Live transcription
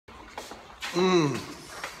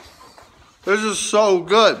This is so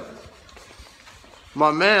good.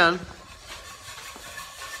 My man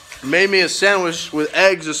made me a sandwich with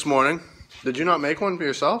eggs this morning. Did you not make one for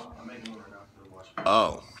yourself? I'm making one right now for watching.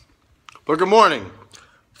 Oh. But good morning.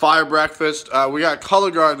 Fire breakfast. We got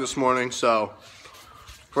color guard this morning, so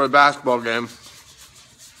for a basketball game.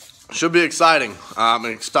 Should be exciting. I'm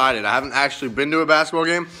excited. I haven't actually been to a basketball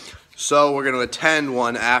game, so we're going to attend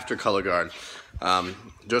one after color guard.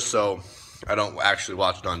 Just so I don't actually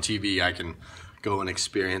watch it on TV, I can go and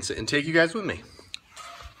experience it and take you guys with me.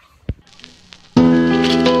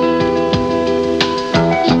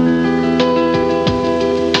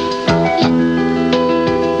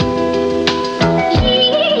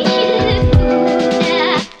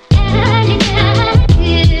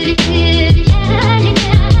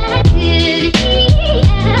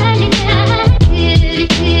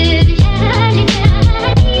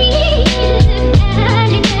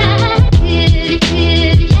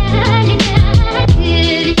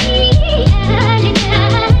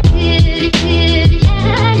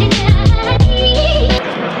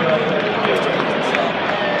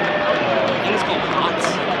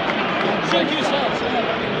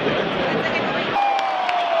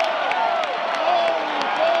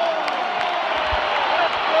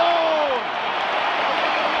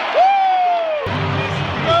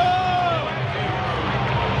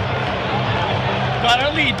 Got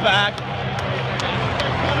our lead back.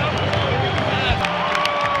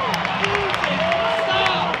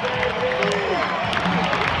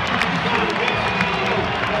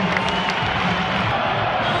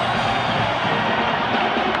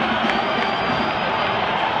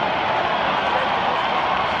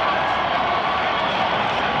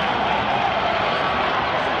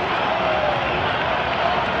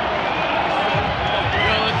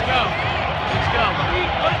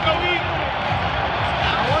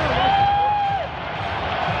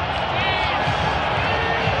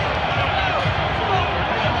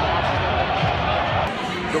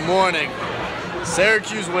 Good morning.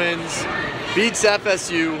 Syracuse wins, beats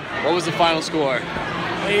FSU. What was the final score?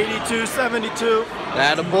 82-72.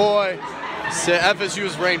 Attaboy. FSU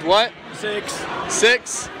is ranked what? 6.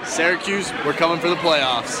 6. Syracuse, we're coming for the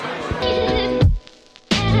playoffs.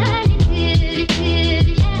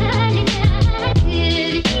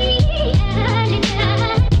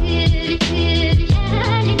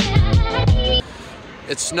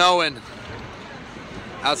 It's snowing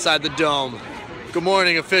outside the dome. Good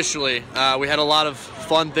morning officially. We had a lot of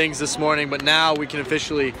fun things this morning, but now we can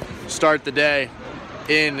officially start the day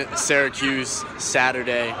in Syracuse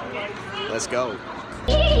Saturday. Let's go.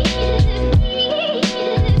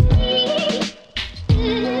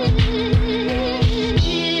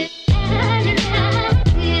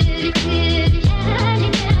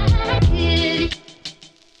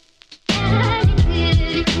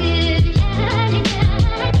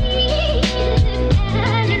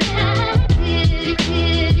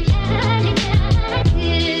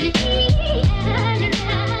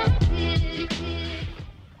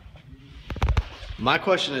 My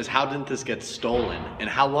question is, how didn't this get stolen? And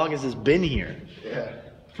how long has this been here? Yeah.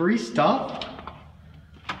 Free stuff?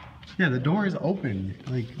 Yeah, the door is open.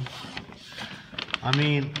 Like, I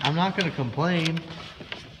mean, I'm not gonna complain.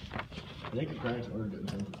 They could probably order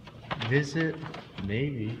it. Visit,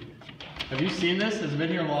 maybe. Have you seen this? Has it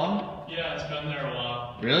been here long? Yeah, it's been there a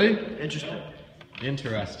while. Really? Interesting.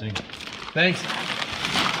 Interesting. Thanks.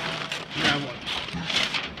 Grab one.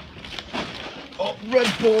 Oh,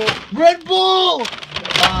 Red Bull! Red Bull!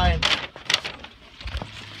 Fine.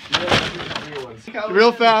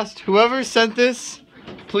 Real fast, whoever sent this,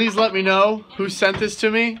 please let me know who sent this to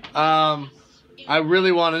me. I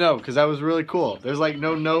really want to know because that was really cool. There's like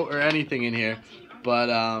no note or anything in here, but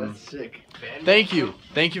That's sick. thank you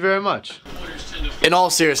very much. In all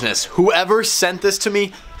seriousness, whoever sent this to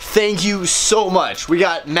me, thank you so much. We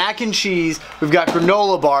got mac and cheese, we've got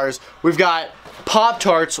granola bars, we've got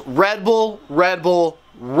Pop-Tarts, Red Bull, Red Bull,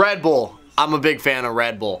 Red Bull. I'm a big fan of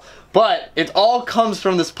Red Bull. But it all comes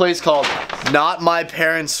from this place called Not My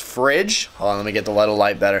Parents' Fridge. Hold on, let me get the little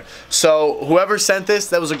light better. So whoever sent this,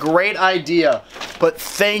 that was a great idea. But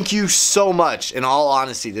thank you so much. In all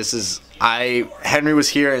honesty, this is, Henry was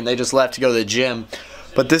here and they just left to go to the gym.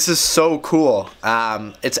 But this is so cool.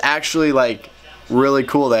 It's actually like really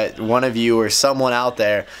cool that one of you or someone out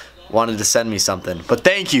there wanted to send me something. But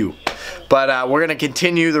thank you. But we're going to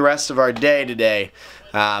continue the rest of our day today.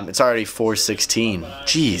 It's already 4:16.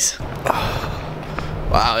 Jeez.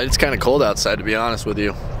 Wow, it's kind of cold outside, to be honest with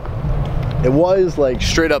you. It was like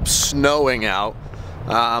straight up snowing out.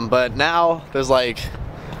 But now there's like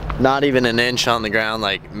not even an inch on the ground,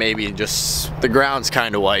 like maybe just the ground's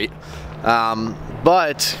kind of white.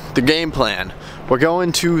 But the game plan, we're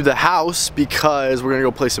going to the house because we're gonna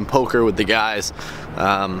go play some poker with the guys.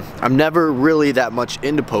 I'm never really that much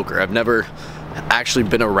into poker. I've never actually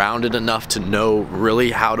been around it enough to know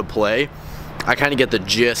really how to play. I kind of get the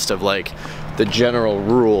gist of like the general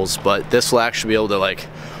rules, but this will actually be able to like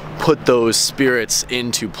put those spirits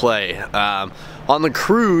into play. On the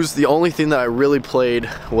cruise, the only thing that I really played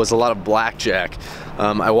was a lot of blackjack.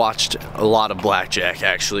 I watched a lot of blackjack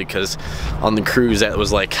actually, because on the cruise that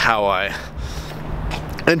was like how I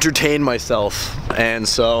entertained myself, and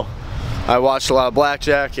so I watched a lot of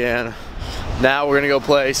blackjack, and now we're gonna go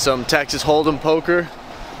play some Texas Hold'em poker,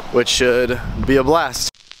 which should be a blast.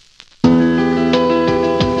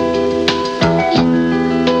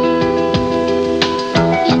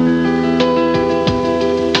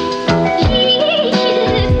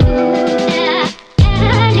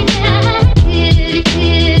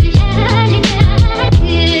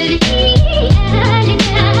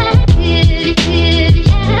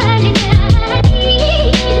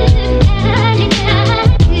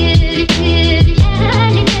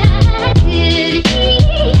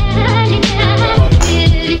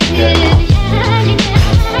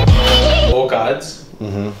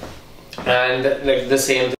 And like the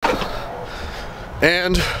same.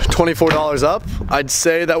 And $24 up. I'd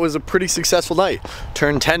say that was a pretty successful night.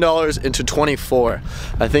 Turned $10 into $24.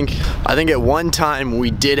 I think at one time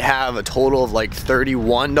we did have a total of like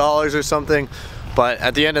 $31 or something, but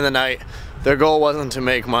at the end of the night, their goal wasn't to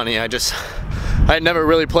make money. I had never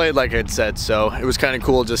really played like I'd said, so it was kind of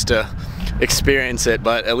cool just to experience it.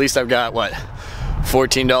 But at least I've got what,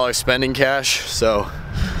 $14 spending cash, so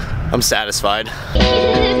I'm satisfied.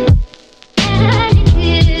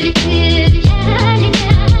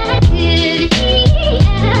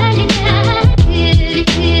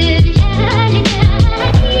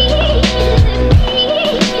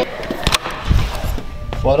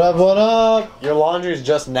 What up, what up? Your laundry's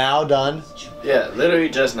just now done? Yeah, literally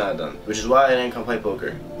just not done, which is why I didn't come play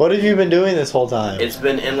poker. What have you been doing this whole time? It's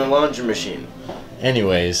been in the laundry machine.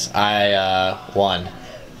 Anyways, I won.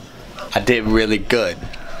 I did really good.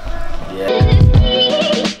 Yeah.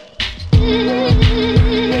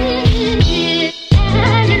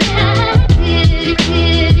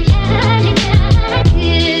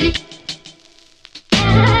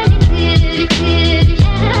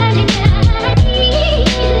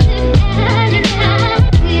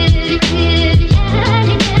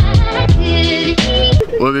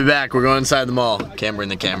 We'll be back. We're going inside the mall. Camera in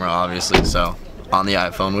the camera, obviously, so on the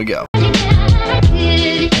iPhone we go. I'm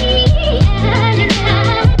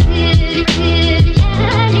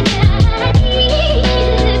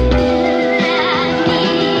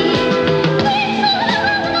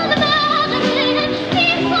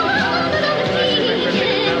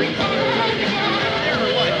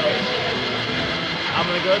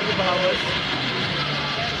gonna go to the Bahamas.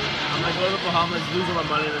 I'm gonna go to the Bahamas, lose all my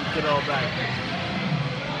money, and then get it all back.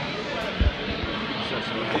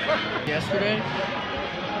 Yesterday?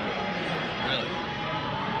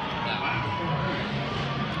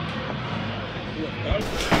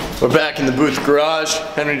 We're back in the Booth garage.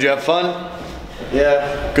 Henry, did you have fun?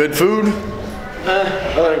 Yeah. Good food?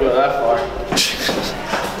 I wouldn't go that far.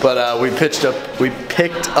 But we picked up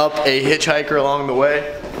a hitchhiker along the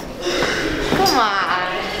way. Come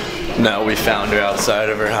on. No, we found her outside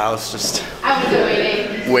of her house, just I was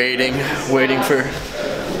waiting for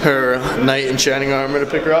her knight in shining armor to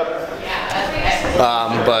pick her up.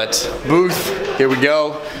 But Booth, here we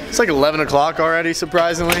go. It's like 11 o'clock already,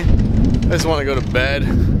 surprisingly. I just want to go to bed.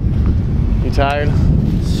 You tired?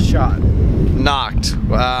 Shot. Knocked.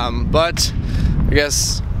 But I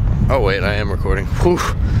guess, oh wait, I am recording. Whew.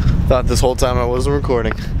 Thought this whole time I wasn't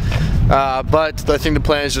recording. But I think the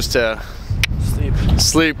plan is just to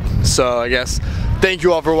sleep. So I guess thank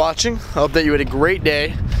you all for watching. I hope that you had a great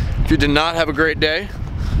day. If you did not have a great day,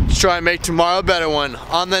 let's try and make tomorrow a better one.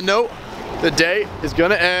 On that note, the day is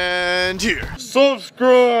gonna end here.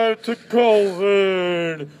 Subscribe to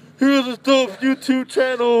Colvin. Here's the Stuff YouTube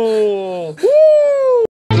channel. Woo!